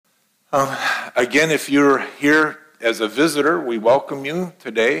Um, Again, if you're here as a visitor, we welcome you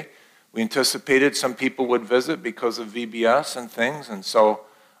today. We anticipated some people would visit because of VBS and things, and so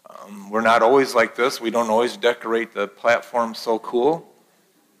we're not always like this. We don't always decorate the platform so cool,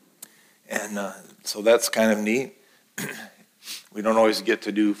 and so that's kind of neat. We don't always get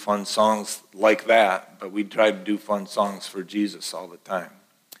to do fun songs like that, but we try to do fun songs for Jesus all the time.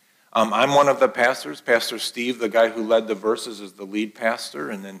 I'm one of the pastors. Pastor Steve, the guy who led the verses, is the lead pastor,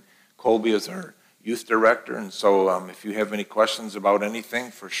 and then Colby is our youth director, and so if you have any questions about anything,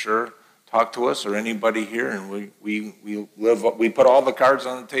 for sure, talk to us or anybody here, and we put all the cards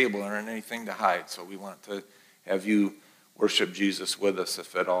on the table and anything to hide, so we want to have you worship Jesus with us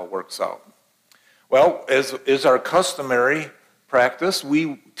if it all works out. Well, as is our customary practice,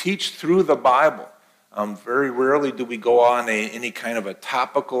 we teach through the Bible. Very rarely do we go on any kind of a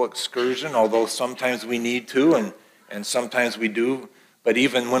topical excursion, although sometimes we need to and sometimes we do. But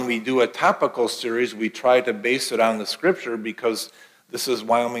even when we do a topical series, we try to base it on the Scripture because this is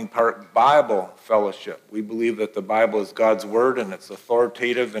Wyoming Park Bible Fellowship. We believe that the Bible is God's Word and it's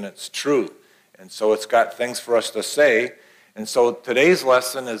authoritative and it's true. And so it's got things for us to say. And so today's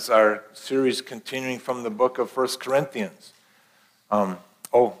lesson is our series continuing from the book of 1 Corinthians.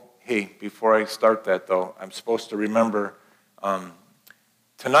 Hey, before I start that though, I'm supposed to remember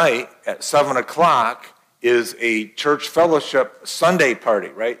tonight at 7 o'clock is a church fellowship Sunday party,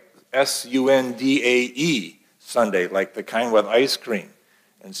 right? Sundae Sunday, like the kind with ice cream.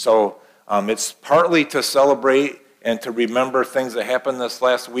 And so it's partly to celebrate and to remember things that happened this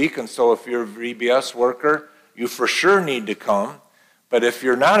last week. And so if you're a VBS worker, you for sure need to come. But if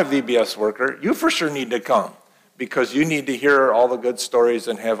you're not a VBS worker, you for sure need to come because you need to hear all the good stories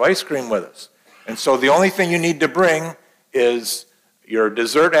and have ice cream with us. And so the only thing you need to bring is your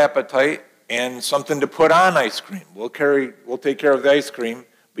dessert appetite and something to put on ice cream. We'll take care of the ice cream,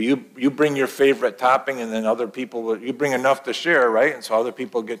 but you bring your favorite topping, and then other people you bring enough to share, right? And so other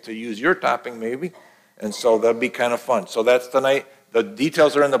people get to use your topping maybe, and so that'll be kind of fun. So that's tonight. The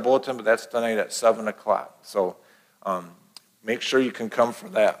details are in the bulletin, but that's tonight at 7 o'clock. So make sure you can come for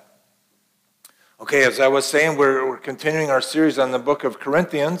that. Okay, as I was saying, we're continuing our series on the book of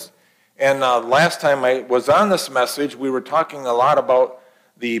Corinthians, and last time I was on this message, we were talking a lot about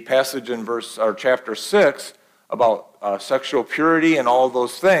the passage in chapter 6 about sexual purity and all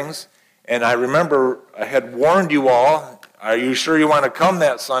those things. And I remember I had warned you all, are you sure you want to come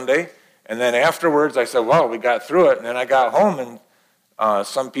that Sunday? And then afterwards I said, well, we got through it. And then I got home and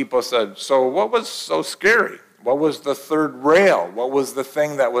some people said, so what was so scary? What was the third rail? What was the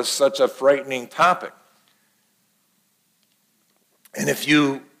thing that was such a frightening topic? And if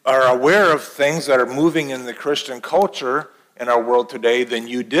you are aware of things that are moving in the Christian culture in our world today, then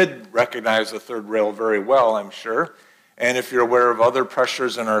you did recognize the third rail very well, I'm sure. And if you're aware of other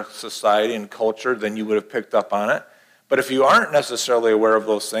pressures in our society and culture, then you would have picked up on it. But if you aren't necessarily aware of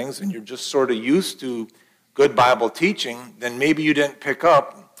those things and you're just sort of used to good Bible teaching, then maybe you didn't pick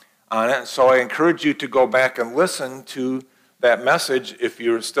up on it. So I encourage you to go back and listen to that message if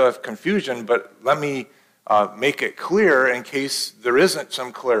you still have confusion, but let me make it clear in case there isn't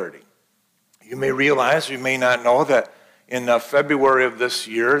some clarity. You may realize, you may not know that in February of this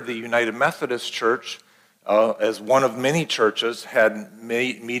year, the United Methodist Church, as one of many churches, had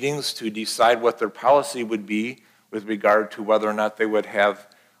meetings to decide what their policy would be with regard to whether or not they would have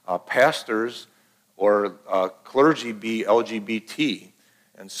pastors or clergy be LGBT.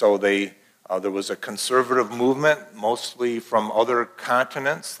 And so there was a conservative movement, mostly from other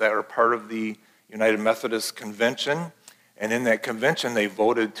continents that are part of the United Methodist Convention. And in that convention, they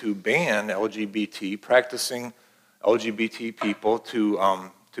voted to ban practicing LGBT people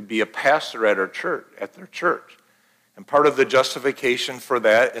to be a pastor at their church. And part of the justification for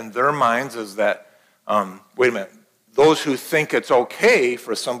that in their minds is that, those who think it's okay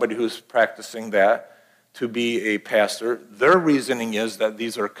for somebody who's practicing that to be a pastor, their reasoning is that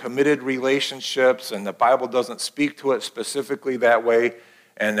these are committed relationships and the Bible doesn't speak to it specifically that way,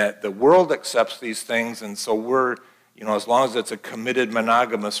 and that the world accepts these things, and so as long as it's a committed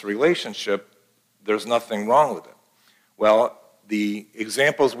monogamous relationship, there's nothing wrong with it. Well, the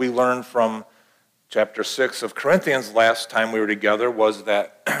examples we learned from chapter 6 of Corinthians last time we were together was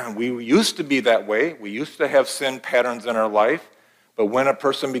that we used to be that way. We used to have sin patterns in our life. But when a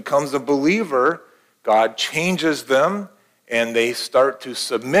person becomes a believer, God changes them and they start to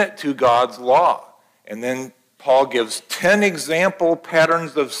submit to God's law. And then Paul gives 10 example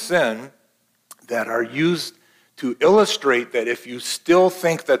patterns of sin that are used to illustrate that if you still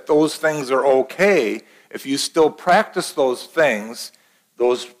think that those things are okay, if you still practice those things,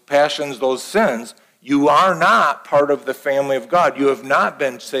 those passions, those sins, you are not part of the family of God. You have not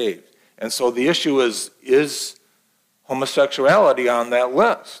been saved. And so the issue is homosexuality on that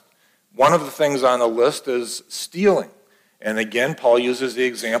list? One of the things on the list is stealing. And again, Paul uses the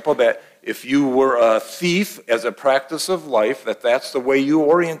example that if you were a thief as a practice of life, that's the way you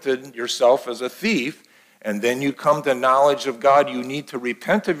oriented yourself as a thief, and then you come to knowledge of God, you need to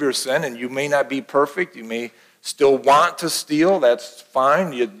repent of your sin, and you may not be perfect, you may still want to steal, that's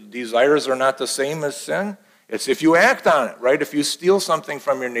fine. Your desires are not the same as sin. It's if you act on it, right? If you steal something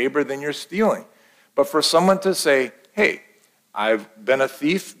from your neighbor, then you're stealing. But for someone to say, hey, I've been a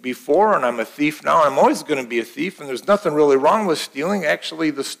thief before and I'm a thief now, I'm always going to be a thief, and there's nothing really wrong with stealing.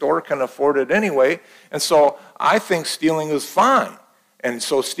 Actually, the store can afford it anyway, and so I think stealing is fine. And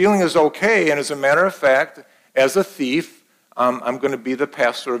so stealing is okay, and as a matter of fact, as a thief, I'm going to be the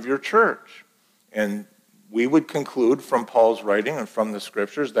pastor of your church. And we would conclude from Paul's writing and from the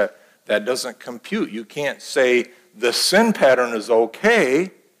scriptures that that doesn't compute. You can't say the sin pattern is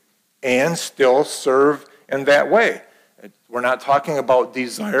okay and still serve in that way. We're not talking about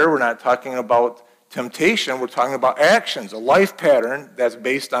desire. We're not talking about temptation. We're talking about actions, a life pattern that's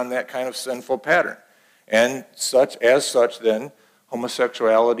based on that kind of sinful pattern. And as such, then,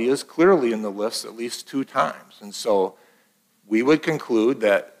 homosexuality is clearly in the list at least 2 times. And so we would conclude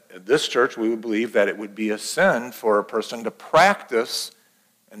that at this church, we would believe that it would be a sin for a person to practice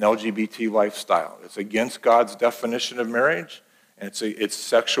an LGBT lifestyle. It's against God's definition of marriage, and it's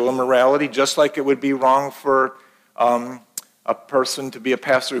sexual immorality, just like it would be wrong for a person to be a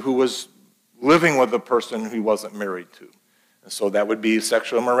pastor who was living with a person he wasn't married to. And so that would be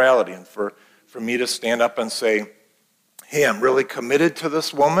sexual immorality. And for me to stand up and say, hey, I'm really committed to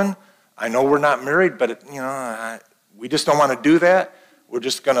this woman. I know we're not married, but we just don't want to do that. We're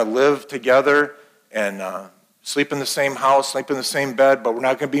just going to live together and sleep in the same house, sleep in the same bed, but we're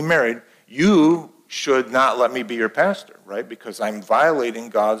not going to be married. You should not let me be your pastor, right? Because I'm violating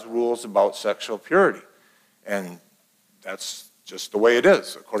God's rules about sexual purity. And that's just the way it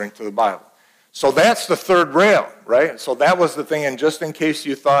is, according to the Bible. So that's the third rail, right? So that was the thing. And just in case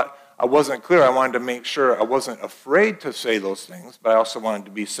you thought I wasn't clear, I wanted to make sure I wasn't afraid to say those things, but I also wanted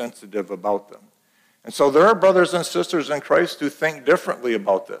to be sensitive about them. And so there are brothers and sisters in Christ who think differently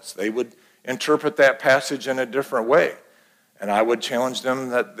about this. They would interpret that passage in a different way. And I would challenge them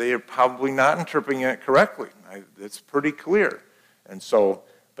that they are probably not interpreting it correctly. It's pretty clear. And so,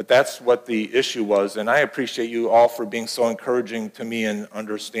 but that's what the issue was. And I appreciate you all for being so encouraging to me and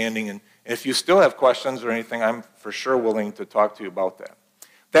understanding. And if you still have questions or anything, I'm for sure willing to talk to you about that.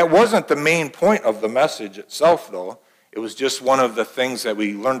 That wasn't the main point of the message itself, though. It was just one of the things that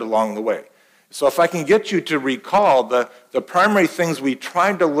we learned along the way. So if I can get you to recall, the primary things we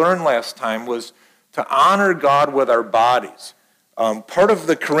tried to learn last time was to honor God with our bodies. Part of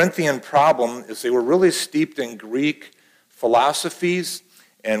the Corinthian problem is they were really steeped in Greek philosophies,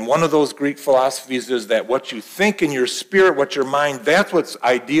 and one of those Greek philosophies is that what you think in your spirit, what your mind, that's what's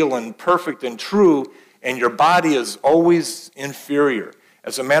ideal and perfect and true, and your body is always inferior.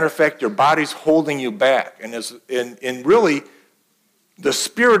 As a matter of fact, your body's holding you back, and really, the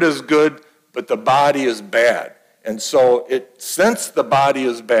spirit is good, but the body is bad. And so since the body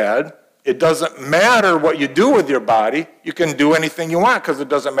is bad, it doesn't matter what you do with your body. You can do anything you want because it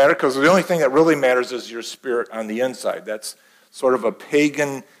doesn't matter, because the only thing that really matters is your spirit on the inside. That's sort of a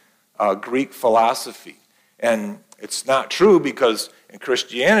pagan Greek philosophy. And it's not true, because in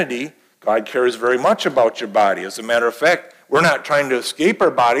Christianity, God cares very much about your body. As a matter of fact, we're not trying to escape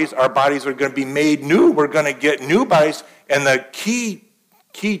our bodies. Our bodies are going to be made new. We're going to get new bodies. And the key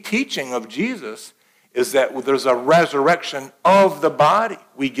teaching of Jesus is that there's a resurrection of the body.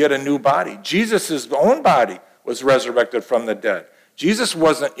 We get a new body. Jesus' own body was resurrected from the dead. Jesus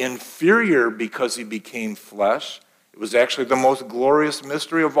wasn't inferior because he became flesh. It was actually the most glorious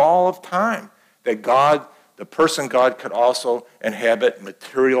mystery of all of time, that God, the person God, could also inhabit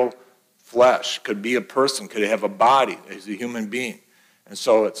material flesh, could be a person, could have a body as a human being. And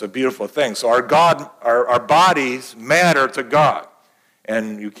so it's a beautiful thing. So our bodies matter to God.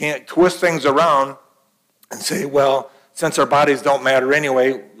 And you can't twist things around and say, well, since our bodies don't matter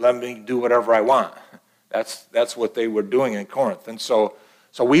anyway, let me do whatever I want. That's what they were doing in Corinth. And so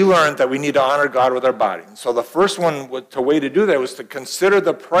we learned that we need to honor God with our body. And so the first way to do that was to consider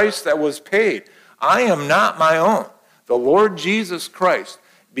the price that was paid. I am not my own. The Lord Jesus Christ,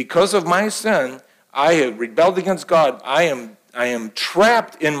 because of my sin, I have rebelled against God. I am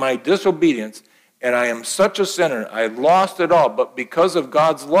trapped in my disobedience. And I am such a sinner. I lost it all. But because of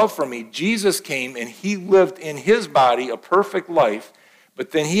God's love for me, Jesus came and he lived in his body a perfect life.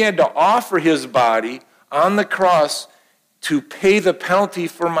 But then he had to offer his body on the cross to pay the penalty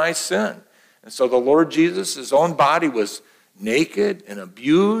for my sin. And so the Lord Jesus, his own body was naked and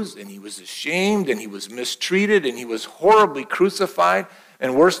abused, and he was ashamed, and he was mistreated, and he was horribly crucified.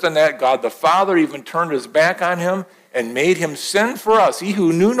 And worse than that, God the Father even turned his back on him and made him sin for us. He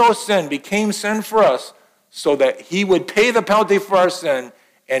who knew no sin became sin for us so that he would pay the penalty for our sin,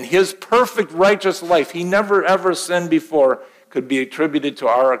 and his perfect righteous life, he never ever sinned before, could be attributed to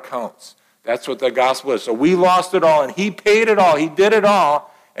our accounts. That's what the gospel is. So we lost it all, and he paid it all. He did it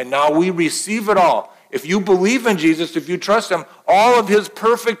all, and now we receive it all. If you believe in Jesus, if you trust him, all of his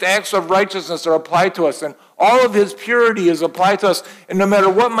perfect acts of righteousness are applied to us, and all of his purity is applied to us. And no matter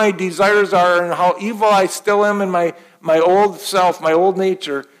what my desires are and how evil I still am in my old self, my old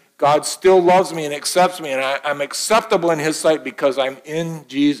nature, God still loves me and accepts me, and I'm acceptable in his sight because I'm in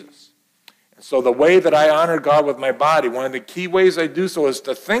Jesus. And so the way that I honor God with my body, one of the key ways I do so is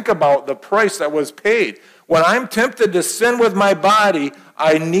to think about the price that was paid. When I'm tempted to sin with my body,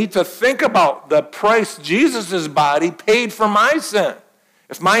 I need to think about the price Jesus' body paid for my sin.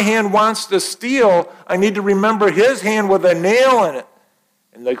 If my hand wants to steal, I need to remember his hand with a nail in it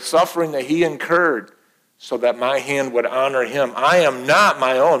and the suffering that he incurred so that my hand would honor him. I am not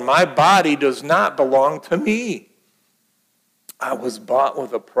my own. My body does not belong to me. I was bought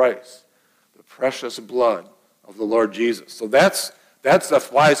with a price, the precious blood of the Lord Jesus. So that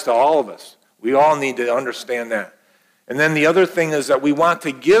applies to all of us. We all need to understand that. And then the other thing is that we want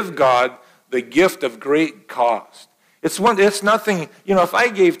to give God the gift of great cost. It's nothing, if I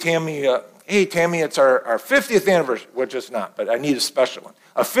gave Tammy, hey, Tammy, it's our 50th anniversary, which it's not, but I need a special one.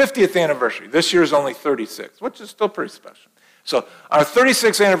 A 50th anniversary. This year's only 36, which is still pretty special. So our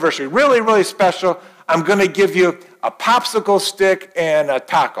 36th anniversary, really, really special. I'm going to give you a popsicle stick and a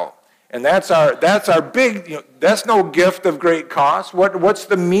taco. And that's our big, that's no gift of great cost. What's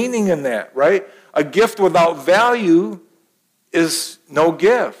the meaning in that, right? A gift without value is no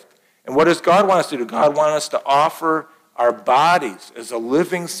gift. And what does God want us to do? God wants us to offer our bodies as a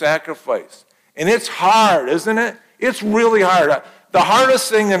living sacrifice. And it's hard, isn't it? It's really hard. The hardest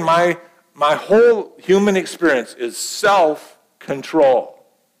thing in my whole human experience is self-control.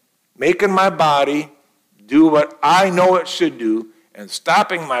 Making my body do what I know it should do and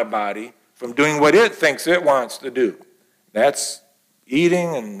stopping my body from doing what it thinks it wants to do. That's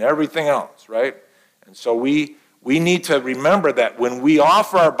eating and everything else, right? And so we need to remember that when we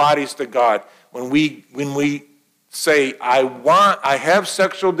offer our bodies to God, when we say, I have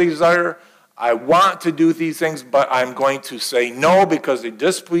sexual desire, I want to do these things, but I'm going to say no because they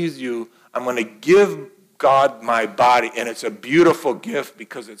displease you. I'm going to give God my body, and it's a beautiful gift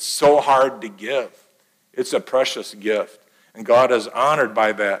because it's so hard to give. It's a precious gift, and God is honored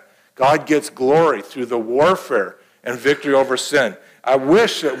by that. God gets glory through the warfare and victory over sin. I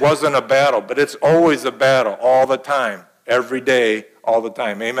wish it wasn't a battle, but it's always a battle all the time, every day, all the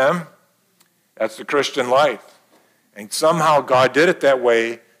time. Amen? That's the Christian life. And somehow God did it that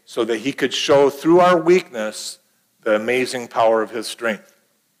way so that he could show through our weakness the amazing power of his strength.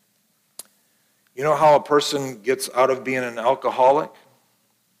 You know how a person gets out of being an alcoholic?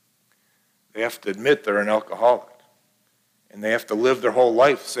 They have to admit they're an alcoholic. And they have to live their whole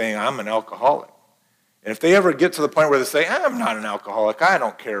life saying, I'm an alcoholic. And if they ever get to the point where they say, I'm not an alcoholic, I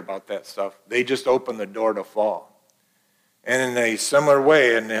don't care about that stuff, they just open the door to fall. And in a similar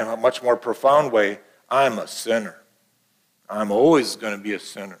way, in a much more profound way, I'm a sinner. I'm always going to be a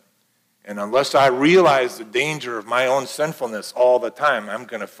sinner. And unless I realize the danger of my own sinfulness all the time, I'm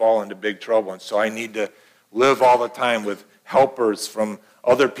going to fall into big trouble. And so I need to live all the time with helpers from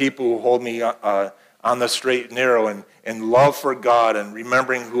other people who hold me on the straight and narrow, and love for God and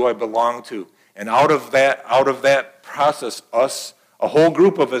remembering who I belong to. And out of that process, a whole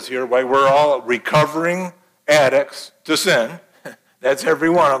group of us here, we're all recovering addicts to sin. That's every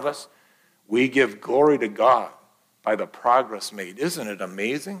one of us. We give glory to God by the progress made. Isn't it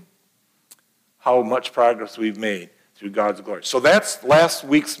amazing how much progress we've made through God's glory? So that's last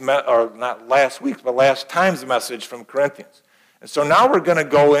time's message from Corinthians. And so now we're going to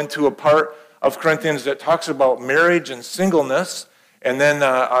go into a part of Corinthians that talks about marriage and singleness. And then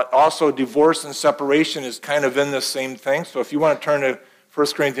also divorce and separation is kind of in the same thing. So if you want to turn to 1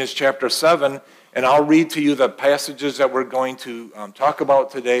 Corinthians chapter 7, and I'll read to you the passages that we're going to talk about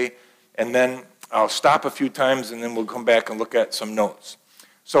today, and then I'll stop a few times, and then we'll come back and look at some notes.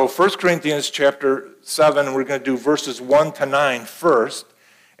 So 1 Corinthians chapter 7, we're going to do verses 1 to 9 first.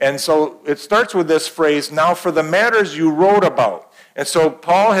 And so it starts with this phrase, now for the matters you wrote about. And so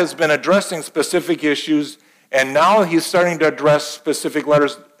Paul has been addressing specific issues, and now he's starting to address specific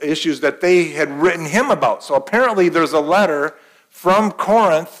issues that they had written him about. So apparently there's a letter from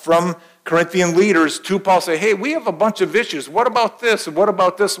Corinth, from Corinthian leaders to Paul, say, hey, we have a bunch of issues. What about this? And what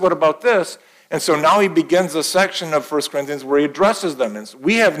about this? What about this? And so now he begins a section of 1 Corinthians where he addresses them. And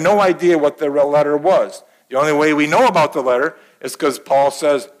we have no idea what the letter was. The only way we know about the letter is because Paul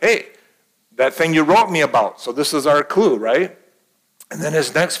says, hey, that thing you wrote me about. So this is our clue, right? And then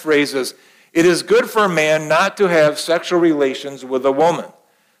his next phrase is, it is good for a man not to have sexual relations with a woman.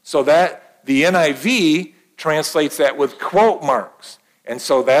 So that the NIV translates that with quote marks. And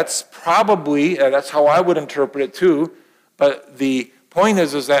so that's probably, that's how I would interpret it too. But the point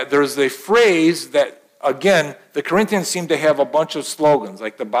is that there's a phrase that, again, the Corinthians seem to have a bunch of slogans,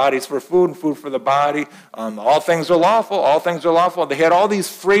 like the body's for food and food for the body. All things are lawful, all things are lawful. They had all these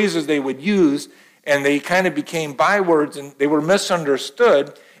phrases they would use, and they kind of became bywords, and they were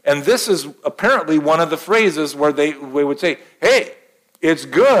misunderstood. And this is apparently one of the phrases where they would say, hey, it's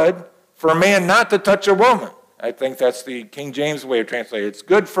good for a man not to touch a woman. I think that's the King James way of translating it. It's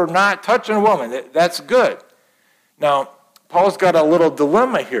good for not touching a woman. That's good. Now, Paul's got a little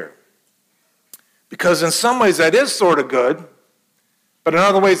dilemma here. Because in some ways that is sort of good, but in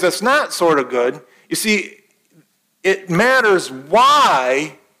other ways that's not sort of good. You see, it matters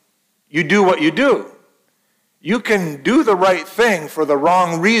why you do what you do. You can do the right thing for the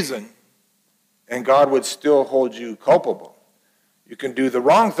wrong reason, and God would still hold you culpable. You can do the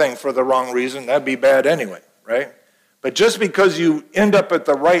wrong thing for the wrong reason, that'd be bad anyway, right? But just because you end up at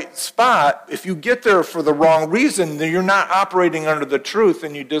the right spot, if you get there for the wrong reason, then you're not operating under the truth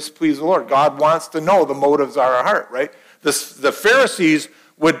and you displease the Lord. God wants to know the motives of our heart, right? The Pharisees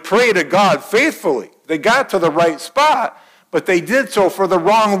would pray to God faithfully. They got to the right spot, but they did so for the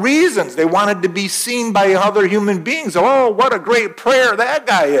wrong reasons. They wanted to be seen by other human beings. Oh, what a great prayer that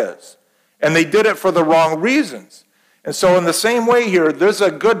guy is. And they did it for the wrong reasons. And so in the same way here, there's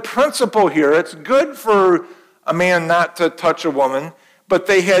a good principle here. It's good for a man not to touch a woman, but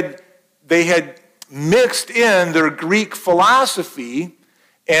they had mixed in their Greek philosophy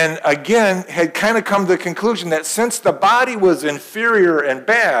and again had kind of come to the conclusion that since the body was inferior and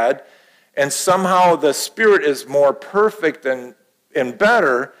bad and somehow the spirit is more perfect and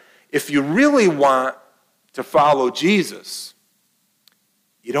better, if you really want to follow Jesus,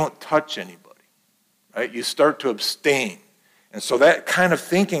 you don't touch anybody, right? You start to abstain. And so that kind of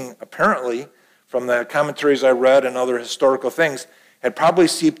thinking apparently from the commentaries I read and other historical things, had probably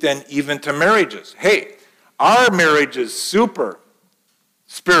seeped in even to marriages. Hey, our marriage is super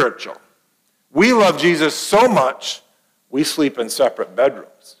spiritual. We love Jesus so much, we sleep in separate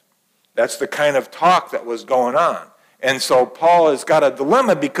bedrooms. That's the kind of talk that was going on. And so Paul has got a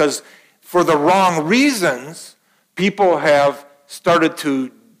dilemma because for the wrong reasons, people have started to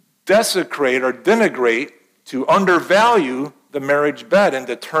desecrate or denigrate, to undervalue the marriage bed and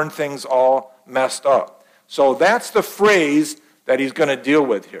to turn things all messed up. So that's the phrase that he's going to deal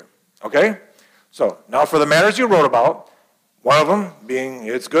with here. Okay? So now for the matters you wrote about, one of them being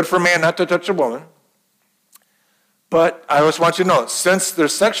it's good for a man not to touch a woman. But I just want you to know, since their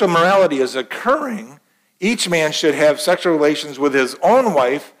sexual morality is occurring, each man should have sexual relations with his own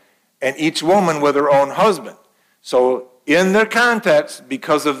wife and each woman with her own husband. So in their context,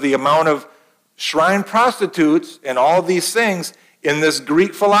 because of the amount of shrine prostitutes and all these things, in this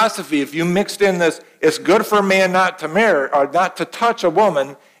Greek philosophy, if you mixed in this, it's good for a man not to marry or not to touch a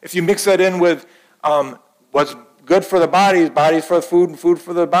woman. If you mix that in with what's good for the body, body's for the food and food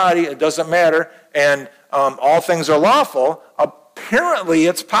for the body, it doesn't matter, and all things are lawful, apparently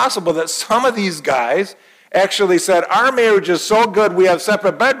it's possible that some of these guys actually said, our marriage is so good we have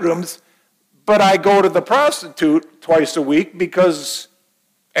separate bedrooms, but I go to the prostitute twice a week because,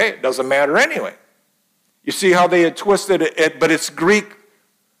 hey, it doesn't matter anyway. You see how they had twisted it, but it's Greek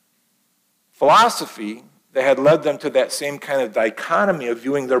philosophy that had led them to that same kind of dichotomy of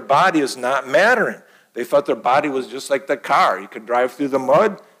viewing their body as not mattering. They thought their body was just like the car. You could drive through the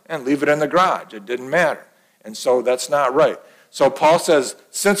mud and leave it in the garage. It didn't matter. And so that's not right. So Paul says,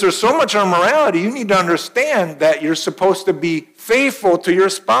 since there's so much immorality, you need to understand that you're supposed to be faithful to your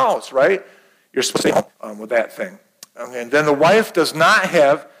spouse, right? You're supposed to stay with that thing. And then the wife does not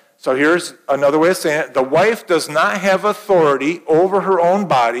have, so here's another way of saying it, the wife does not have authority over her own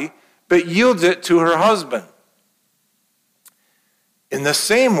body, but yields it to her husband. In the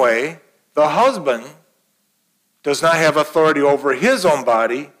same way, the husband does not have authority over his own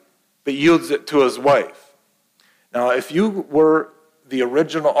body, but yields it to his wife. Now, if you were the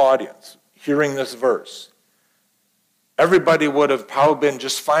original audience hearing this verse, everybody would have probably been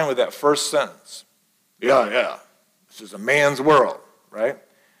just fine with that first sentence. Yeah, this is a man's world, right?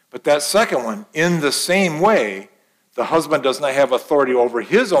 But that second one, in the same way, the husband does not have authority over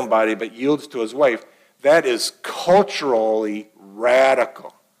his own body, but yields to his wife. That is culturally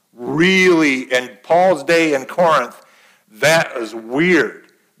radical. Really, in Paul's day in Corinth, that is weird.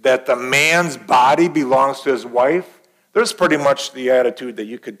 that the man's body belongs to his wife, there's pretty much the attitude that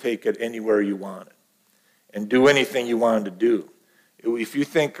you could take it anywhere you wanted and do anything you wanted to do. If you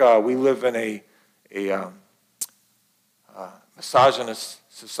think we live in a misogynist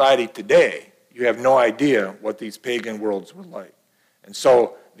society today, you have no idea what these pagan worlds were like. And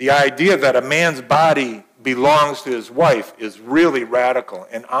so the idea that a man's body belongs to his wife is really radical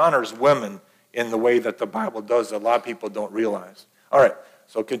and honors women in the way that the Bible does that a lot of people don't realize. All right,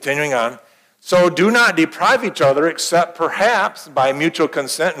 so continuing on. So do not deprive each other except perhaps by mutual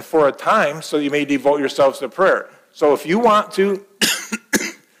consent and for a time so you may devote yourselves to prayer. So if you want to,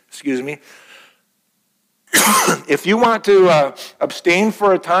 excuse me, if you want to abstain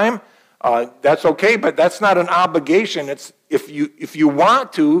for a time, that's okay, but that's not an obligation. It's if you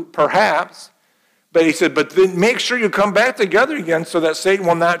want to, perhaps. But he said, but then make sure you come back together again so that Satan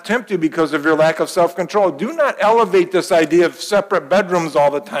will not tempt you because of your lack of self-control. Do not elevate this idea of separate bedrooms all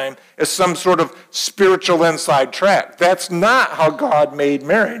the time as some sort of spiritual inside track. That's not how God made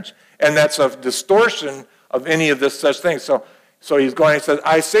marriage, and that's a distortion of any of this such thing. So he's going, he says,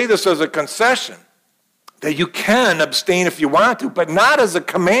 I say this as a concession, that you can abstain if you want to, but not as a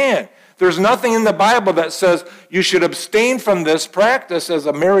command. There's nothing in the Bible that says you should abstain from this practice as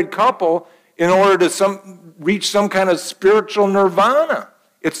a married couple in order to reach some kind of spiritual nirvana.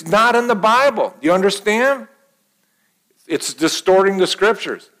 It's not in the Bible. Do you understand? It's distorting the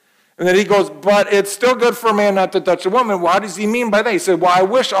scriptures. And then he goes, but it's still good for a man not to touch a woman. What does he mean by that? He said, well, I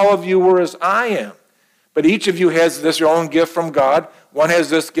wish all of you were as I am. But each of you has this, your own gift from God. One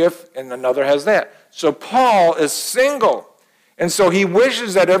has this gift and another has that. So Paul is single. And so he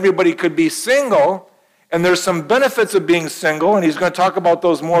wishes that everybody could be single. And there's some benefits of being single, and he's going to talk about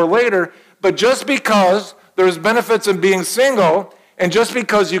those more later. But just because there's benefits in being single, and just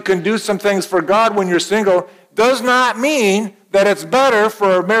because you can do some things for God when you're single, does not mean that it's better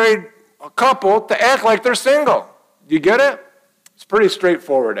for a married couple to act like they're single. You get it? It's pretty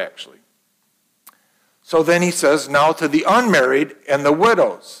straightforward, actually. So then he says, now to the unmarried and the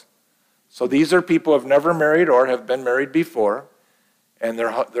widows. So these are people who have never married or have been married before, and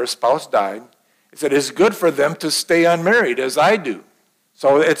their spouse died. He said, it's good for them to stay unmarried, as I do.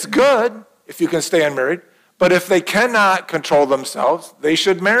 So it's good if you can stay unmarried, but if they cannot control themselves, they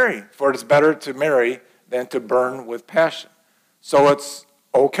should marry, for it's better to marry than to burn with passion. So it's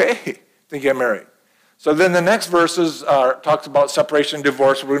okay to get married. So then the next verses talks about separation and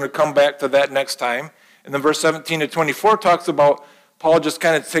divorce. We're going to come back to that next time. And then verse 17 to 24 talks about, Paul just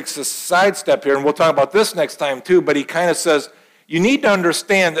kind of takes a sidestep here, and we'll talk about this next time too, but he kind of says, you need to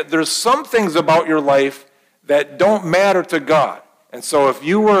understand that there's some things about your life that don't matter to God. And so if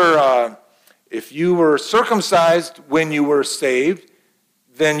you were circumcised when you were saved,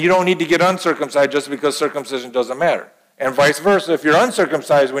 then you don't need to get uncircumcised just because circumcision doesn't matter. And vice versa, if you're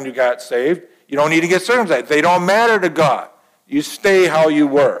uncircumcised when you got saved, you don't need to get circumcised. They don't matter to God. You stay how you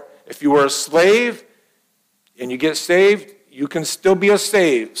were. If you were a slave and you get saved, you can still be a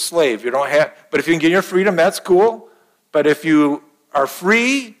slave. You don't have, but if you can get your freedom, that's cool. But if you are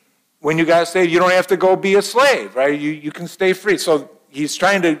free when you got saved, you don't have to go be a slave, right? You can stay free. So he's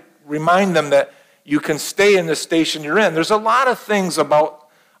trying to remind them that you can stay in the station you're in. There's a lot of things about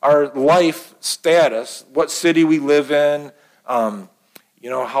our life status, what city we live in,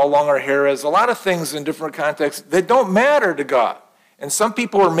 how long our hair is, a lot of things in different contexts that don't matter to God. And some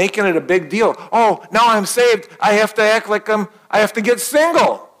people are making it a big deal. Oh, now I'm saved. I have to act like I have to get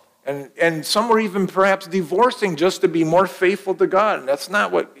single. And some were even perhaps divorcing just to be more faithful to God. And that's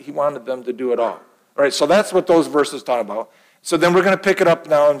not what he wanted them to do at all. All right, so that's what those verses talk about. So then we're going to pick it up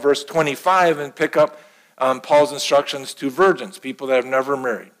now in verse 25 and pick up Paul's instructions to virgins, people that have never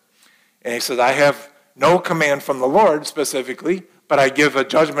married. And he says, I have no command from the Lord specifically, but I give a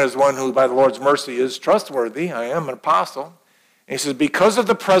judgment as one who by the Lord's mercy is trustworthy. I am an apostle. And he says, because of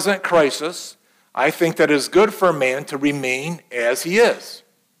the present crisis, I think that it is good for a man to remain as he is.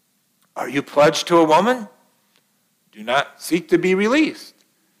 Are you pledged to a woman? Do not seek to be released.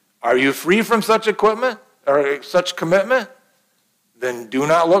 Are you free from such equipment or such commitment? Then do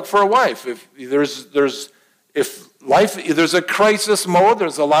not look for a wife. If there's a crisis mode,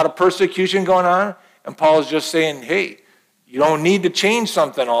 there's a lot of persecution going on, and Paul is just saying, hey, you don't need to change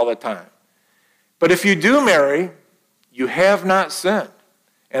something all the time. But if you do marry, you have not sinned.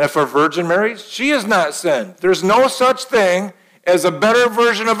 And if a virgin marries, she has not sinned. There's no such thing as a better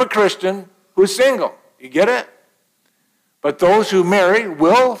version of a Christian who's single. You get it? But those who marry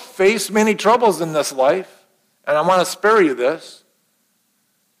will face many troubles in this life. And I want to spare you this.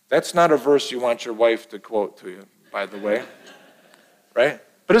 That's not a verse you want your wife to quote to you, by the way. Right?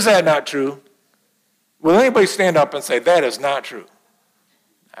 But is that not true? Will anybody stand up and say, that is not true?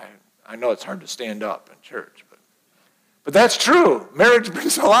 I know it's hard to stand up in church, but that's true. Marriage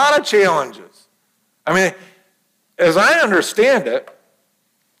brings a lot of challenges. I mean, as I understand it,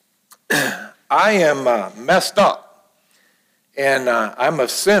 I am messed up, and I'm a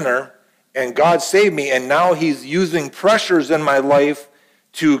sinner, and God saved me, and now he's using pressures in my life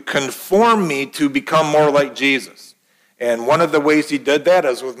to conform me to become more like Jesus. And one of the ways he did that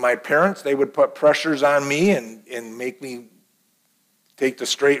is with my parents. They would put pressures on me and make me take the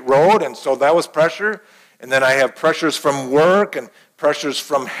straight road, and so that was pressure. And then I have pressures from work and pressures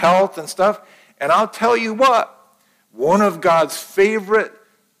from health and stuff. And I'll tell you what, one of God's favorite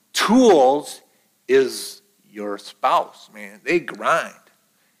tools is your spouse, man. They grind.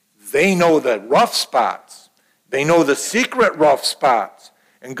 They know the rough spots. They know the secret rough spots.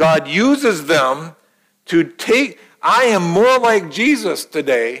 And God uses them to take. I am more like Jesus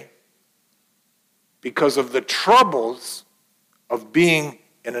today because of the troubles of being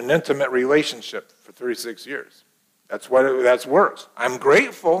in an intimate relationship for 36 years. That's worse. I'm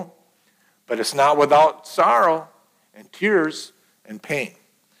grateful, but it's not without sorrow and tears and pain.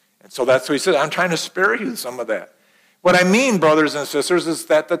 And so that's what he said. I'm trying to spare you some of that. What I mean, brothers and sisters, is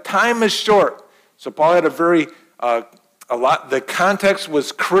that the time is short. So Paul had the context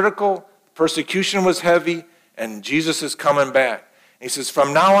was critical, persecution was heavy, and Jesus is coming back. And he says,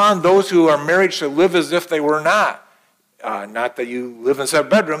 from now on, those who are married should live as if they were not. Not that you live in 7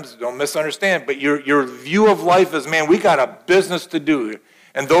 bedrooms, don't misunderstand, but your view of life is, man, we got a business to do.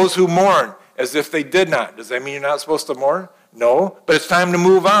 And those who mourn as if they did not. Does that mean you're not supposed to mourn? No, but it's time to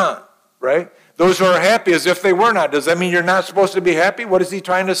move on, right? Those who are happy as if they were not. Does that mean you're not supposed to be happy? What is he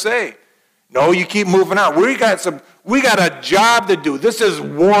trying to say? No, you keep moving on. We got a job to do. This is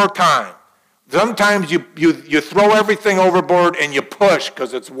wartime. Sometimes you throw everything overboard and you push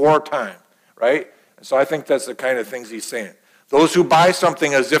because it's wartime, right? And so I think that's the kind of things he's saying. Those who buy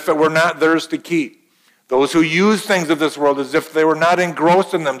something as if it were not theirs to keep. Those who use things of this world as if they were not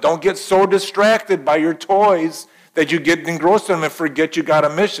engrossed in them. Don't get so distracted by your toys that you get engrossed in them and forget you got a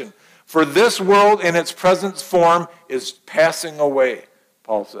mission. For this world in its present form is passing away,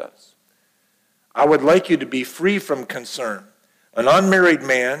 Paul says. I would like you to be free from concern. An unmarried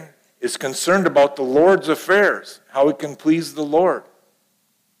man is concerned about the Lord's affairs, how he can please the Lord.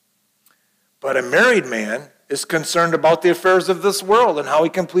 But a married man is concerned about the affairs of this world and how he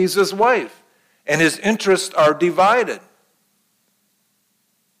can please his wife. And his interests are divided.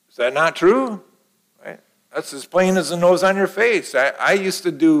 Is that not true? Right? That's as plain as the nose on your face. I used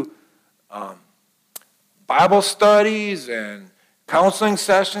to do Bible studies and counseling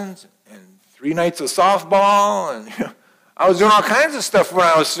sessions and 3 nights of softball. And I was doing all kinds of stuff when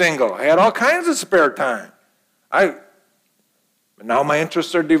I was single. I had all kinds of spare time. But now my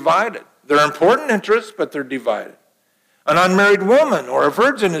interests are divided. They're important interests, but they're divided. An unmarried woman or a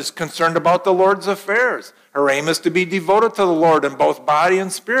virgin is concerned about the Lord's affairs. Her aim is to be devoted to the Lord in both body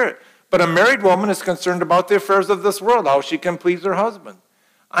and spirit. But a married woman is concerned about the affairs of this world, how she can please her husband.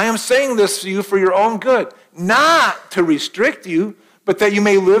 I am saying this to you for your own good, not to restrict you, but that you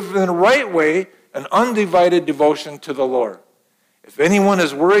may live in the right way, an undivided devotion to the Lord. If anyone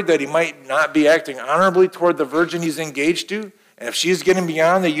is worried that he might not be acting honorably toward the virgin he's engaged to, and if she's getting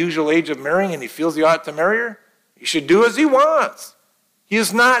beyond the usual age of marrying and he feels he ought to marry her, he should do as he wants. He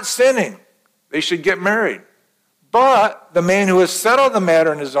is not sinning. They should get married. But the man who has settled the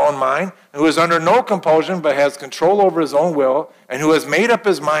matter in his own mind, who is under no compulsion but has control over his own will, and who has made up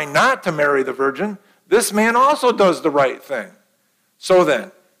his mind not to marry the virgin, this man also does the right thing. So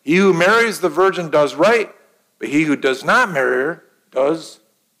then, he who marries the virgin does right, but he who does not marry her does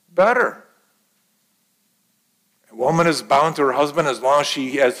better. A woman is bound to her husband as long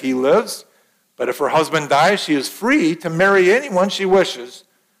as he lives, but if her husband dies, she is free to marry anyone she wishes,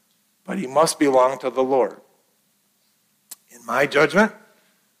 but he must belong to the Lord. In my judgment,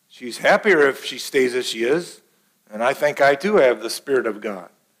 she's happier if she stays as she is, and I think I too have the Spirit of God.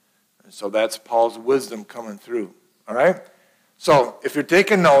 And so that's Paul's wisdom coming through, all right? So if you're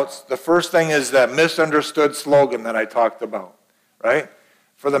taking notes, the first thing is that misunderstood slogan that I talked about, right?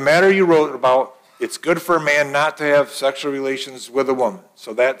 For the matter you wrote about, it's good for a man not to have sexual relations with a woman.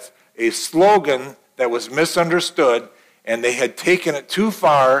 So that's a slogan that was misunderstood, and they had taken it too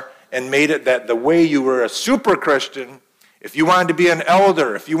far and made it that the way you were a super Christian, if you wanted to be an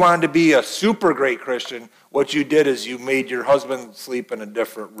elder, if you wanted to be a super great Christian, what you did is you made your husband sleep in a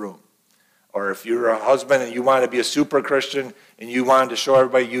different room. Or if you're a husband and you wanted to be a super Christian and you wanted to show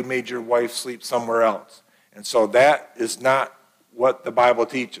everybody you made your wife sleep somewhere else. And so that is not what the Bible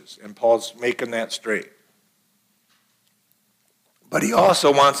teaches, and Paul's making that straight. But he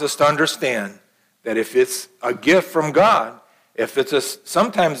also wants us to understand that if it's a gift from God,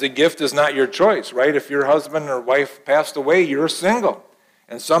 Sometimes the gift is not your choice, right? If your husband or wife passed away, you're single.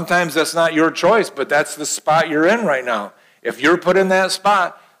 And sometimes that's not your choice, but that's the spot you're in right now. If you're put in that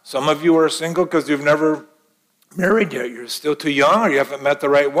spot, some of you are single because you've never married yet. You're still too young or you haven't met the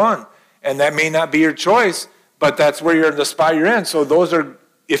right one. And that may not be your choice, but that's where you're in the spot you're in. So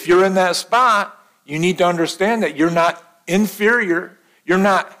if you're in that spot, you need to understand that you're not inferior. You're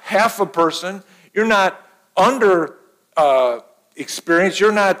not half a person. You're not under experience.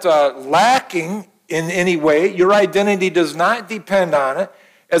 You're not lacking in any way. Your identity does not depend on it.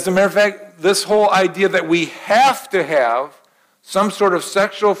 As a matter of fact, this whole idea that we have to have some sort of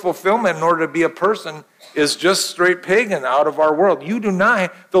sexual fulfillment in order to be a person is just straight pagan out of our world. You do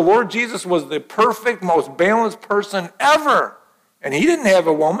not. The Lord Jesus was the perfect, most balanced person ever. And he didn't have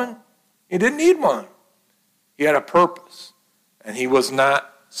a woman. He didn't need one. He had a purpose. And he was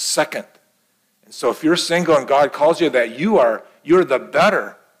not second. And so if you're single and God calls you that, you're the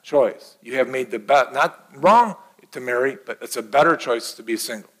better choice. You have made the bet. Not wrong to marry, but it's a better choice to be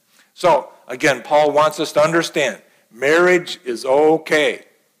single. So, again, Paul wants us to understand marriage is okay,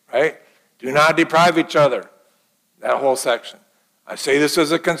 right? Do not deprive each other. That whole section. I say this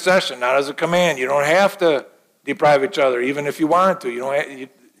as a concession, not as a command. You don't have to deprive each other, even if you wanted to.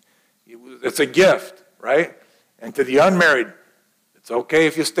 It's a gift, right? And to the unmarried, it's okay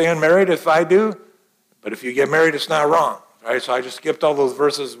if you stay unmarried, if I do, but if you get married, it's not wrong, right? So I just skipped all those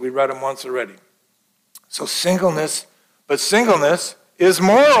verses. We read them once already. So singleness is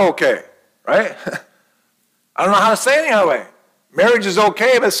more okay, right? I don't know how to say it any other way. Marriage is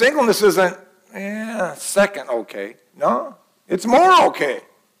okay, but singleness isn't, second okay. No, it's more okay.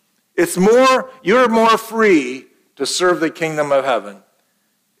 You're more free to serve the kingdom of heaven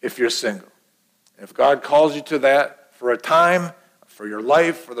if you're single. If God calls you to that for a time, for your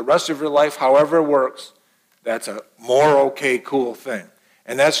life, for the rest of your life, however it works, that's a more okay, cool thing.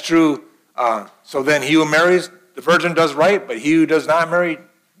 And that's true. So then he who marries, the virgin does right, but he who does not marry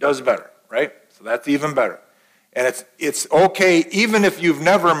does better, right? So that's even better. And it's okay even if you've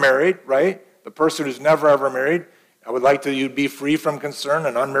never married, right? The person who's never ever married, I would like you to be free from concern.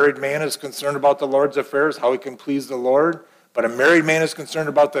 An unmarried man is concerned about the Lord's affairs, how he can please the Lord. But a married man is concerned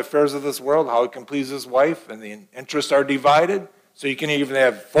about the affairs of this world, how he can please his wife, and the interests are divided. So you can even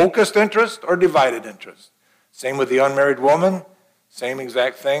have focused interest or divided interest. Same with the unmarried woman, same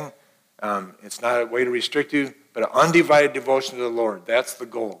exact thing. It's not a way to restrict you, but an undivided devotion to the Lord. That's the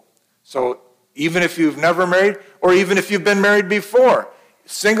goal. So even if you've never married, or even if you've been married before,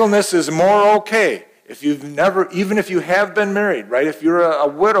 singleness is more okay. Even if you have been married, right? If you're a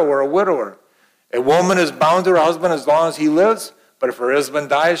widow or a widower, a woman is bound to her husband as long as he lives, but if her husband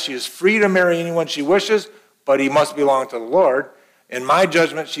dies, she is free to marry anyone she wishes, but he must belong to the Lord. In my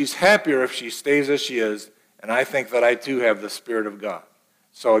judgment, she's happier if she stays as she is, and I think that I too have the Spirit of God.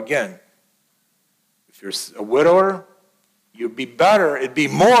 So again, if you're a widower, it'd be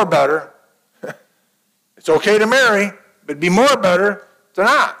more better. It's okay to marry, but it'd be more better to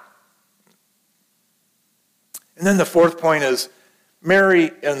not. And then the fourth point is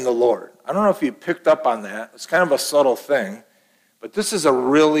marry in the Lord. I don't know if you picked up on that. It's kind of a subtle thing, but this is a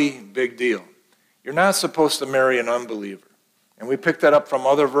really big deal. You're not supposed to marry an unbeliever. And we picked that up from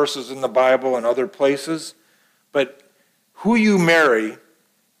other verses in the Bible and other places. But who you marry,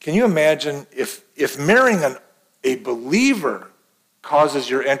 can you imagine if marrying a believer causes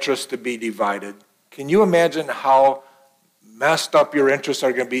your interests to be divided? Can you imagine how messed up your interests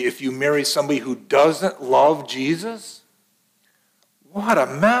are going to be if you marry somebody who doesn't love Jesus? What a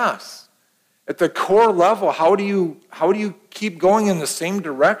mess. At the core level, how do you keep going in the same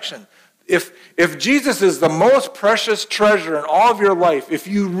direction? If Jesus is the most precious treasure in all of your life, if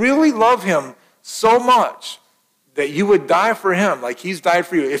you really love him so much that you would die for him like he's died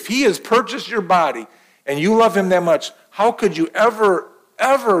for you, if he has purchased your body and you love him that much, how could you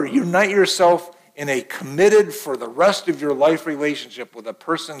ever unite yourself in a committed for the rest of your life relationship with a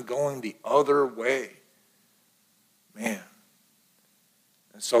person going the other way? Man.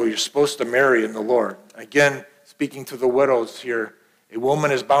 And so you're supposed to marry in the Lord. Again, speaking to the widows here, a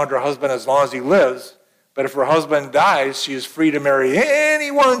woman is bound to her husband as long as he lives, but if her husband dies, she is free to marry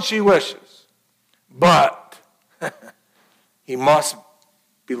anyone she wishes. But he must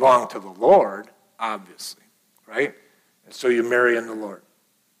belong to the Lord, obviously, right? And so you marry in the Lord.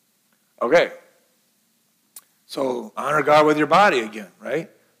 Okay. So honor God with your body again, right?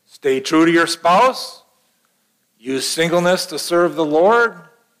 Stay true to your spouse. Use singleness to serve the Lord.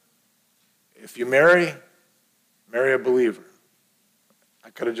 If you marry a believer. I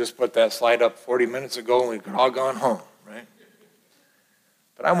could have just put that slide up 40 minutes ago and we could all gone home, right?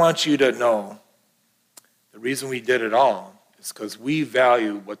 But I want you to know the reason we did it all is because we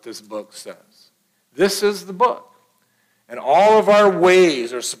value what this book says. This is the book. And all of our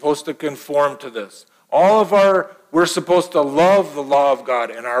ways are supposed to conform to this. We're supposed to love the law of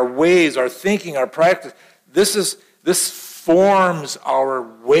God, and our ways, our thinking, our practice. This forms our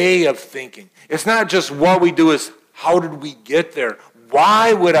way of thinking. It's not just what we do, it's how did we get there?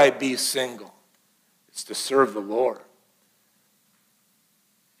 Why would I be single? It's to serve the Lord.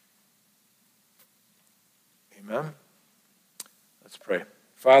 Amen. Let's pray.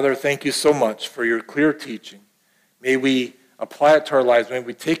 Father, thank you so much for your clear teaching. May we apply it to our lives. May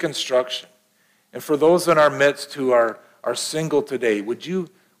we take instruction. And for those in our midst who are single today, would you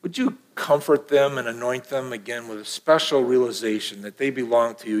comfort them and anoint them again with a special realization that they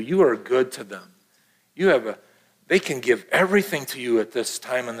belong to you. You are good to them. They can give everything to you at this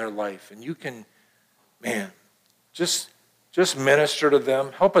time in their life. And you can, just minister to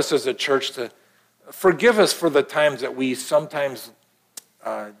them. Help us as a church to forgive us for the times that we sometimes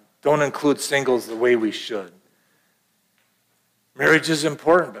don't include singles the way we should. Marriage is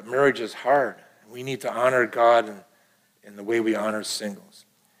important, but marriage is hard. We need to honor God in the way we honor singles.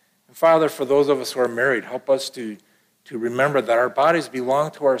 And Father, for those of us who are married, help us to remember that our bodies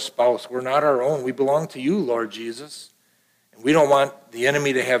belong to our spouse. We're not our own. We belong to you, Lord Jesus. And we don't want the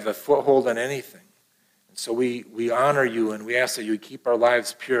enemy to have a foothold on anything. And so we honor you, and we ask that you keep our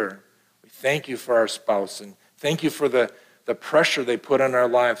lives pure. We thank you for our spouse, and thank you for the pressure they put on our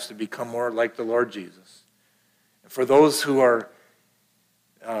lives to become more like the Lord Jesus. And for those who are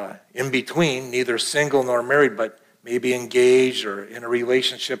in between, neither single nor married, but maybe engaged or in a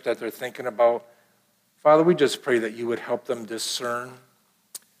relationship that they're thinking about, Father, we just pray that you would help them discern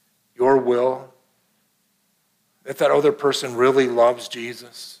your will, that other person really loves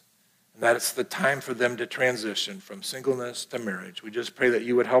Jesus, and that it's the time for them to transition from singleness to marriage. We just pray that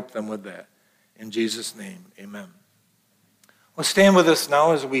you would help them with that. In Jesus' name, amen. Well, stand with us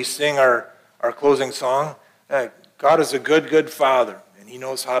now as we sing our closing song. God is a good, good Father, and he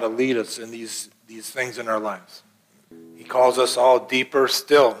knows how to lead us in these things in our lives. He calls us all deeper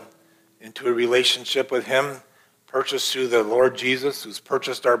still into a relationship with him, purchased through the Lord Jesus, who's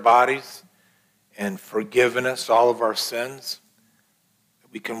purchased our bodies and forgiven us all of our sins.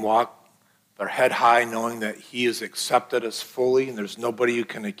 We can walk with our head high knowing that he has accepted us fully, and there's nobody who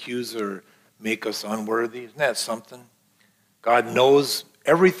can accuse or make us unworthy. Isn't that something? God knows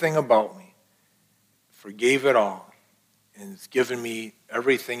everything about me, forgave it all, and has given me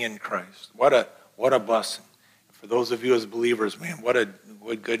everything in Christ. What a blessing. For those of you as believers,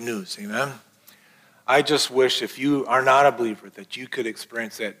 what good news, amen? I just wish if you are not a believer that you could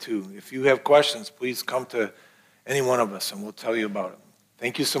experience that too. If you have questions, please come to any one of us and we'll tell you about it.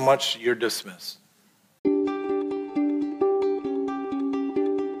 Thank you so much. You're dismissed.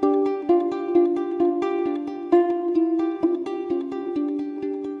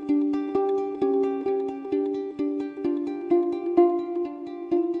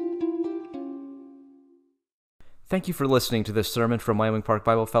 Thank you for listening to this sermon from Wyoming Park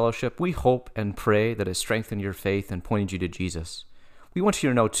Bible Fellowship. We hope and pray that it strengthened your faith and pointed you to Jesus. We want you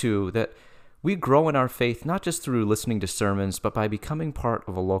to know, too, that we grow in our faith not just through listening to sermons, but by becoming part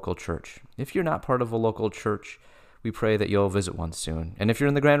of a local church. If you're not part of a local church, we pray that you'll visit one soon. And if you're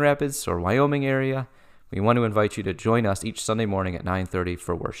in the Grand Rapids or Wyoming area, we want to invite you to join us each Sunday morning at 9:30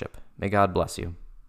 for worship. May God bless you.